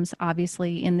HAMS,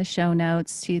 obviously, in the show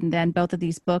notes, to then both of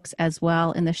these books as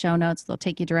well in the show notes. They'll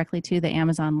take you directly to the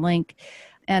Amazon link.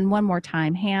 And one more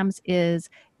time, HAMS is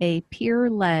a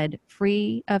peer-led,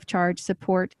 free of charge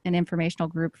support and informational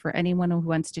group for anyone who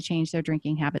wants to change their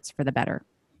drinking habits for the better.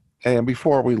 And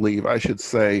before we leave, I should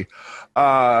say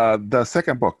the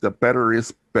second book, the Better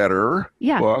is Better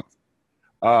book,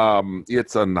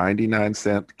 it's a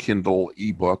 99-cent Kindle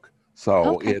ebook,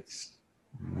 so it's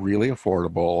really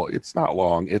affordable. It's not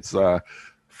long. It's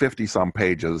 50-some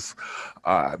pages,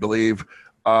 I believe.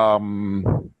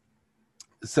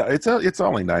 So it's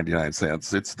only 99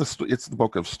 cents. It's the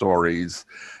book of stories,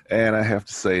 and I have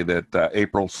to say that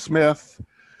April Smith,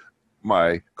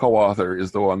 my co-author,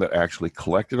 is the one that actually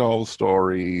collected all the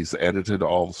stories, edited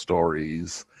all the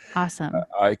stories. Awesome.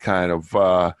 I kind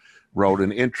of wrote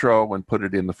an intro and put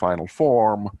it in the final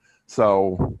form.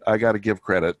 So I got to give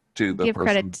credit to the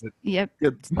person that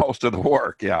did most of the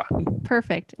work. Yeah.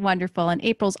 Perfect. Wonderful. And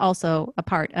April's also a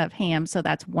part of HAMS, so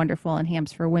that's wonderful, and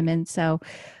HAMS for Women. So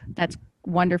that's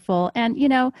wonderful. And,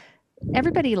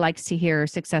 everybody likes to hear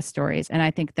success stories. And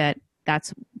I think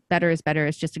that's Better is Better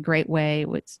is just a great way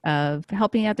of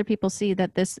helping other people see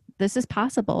that this is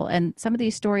possible. And some of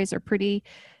these stories are pretty,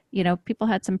 people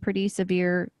had some pretty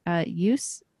severe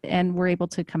use, and were able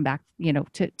to come back,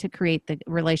 to create the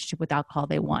relationship with alcohol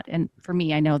they want. And for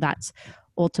me, I know that's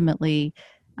ultimately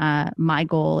my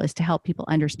goal, is to help people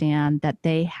understand that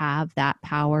they have that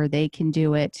power, they can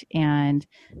do it. And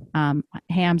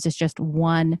HAMS is just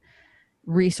one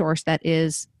resource that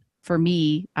is, for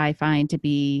me, I find to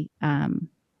be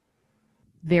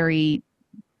very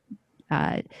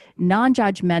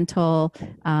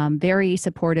non-judgmental, very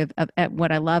supportive of.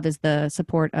 What I love is the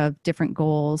support of different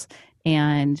goals.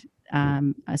 And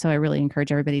so I really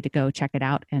encourage everybody to go check it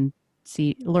out and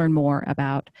learn more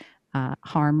about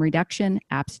harm reduction,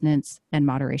 abstinence, and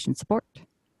moderation support.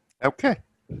 Okay.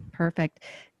 Perfect.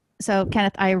 So,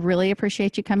 Kenneth, I really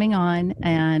appreciate you coming on,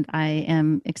 and I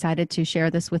am excited to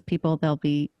share this with people. They'll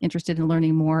be interested in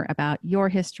learning more about your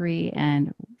history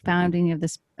and founding of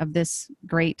this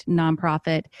great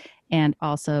nonprofit, and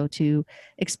also to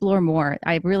explore more.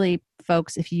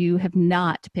 Folks, if you have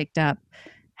not picked up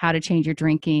How to Change Your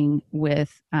Drinking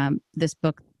with this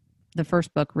book, the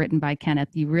first book written by Kenneth,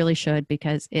 you really should,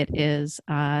 because it is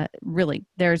really,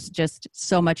 there's just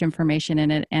so much information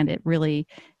in it, and it really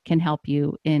can help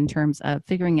you in terms of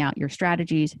figuring out your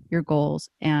strategies, your goals,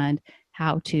 and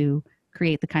how to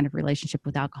create the kind of relationship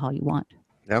with alcohol you want.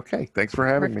 Okay. Thanks for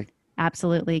having me.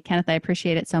 Absolutely. Kenneth, I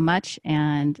appreciate it so much,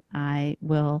 and I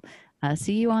will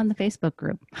see you on the Facebook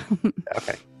group.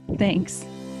 Okay. Thanks.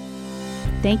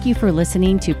 Thank you for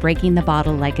listening to Breaking the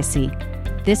Bottle Legacy.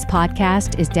 This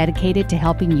podcast is dedicated to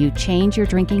helping you change your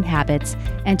drinking habits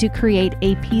and to create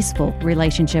a peaceful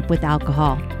relationship with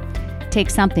alcohol. Take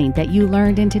something that you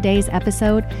learned in today's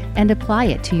episode and apply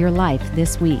it to your life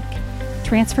this week.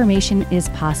 Transformation is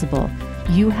possible.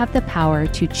 You have the power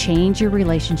to change your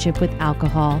relationship with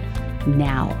alcohol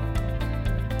now.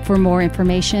 For more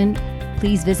information,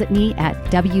 please visit me at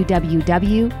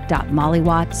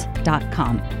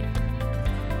www.mollywatts.com.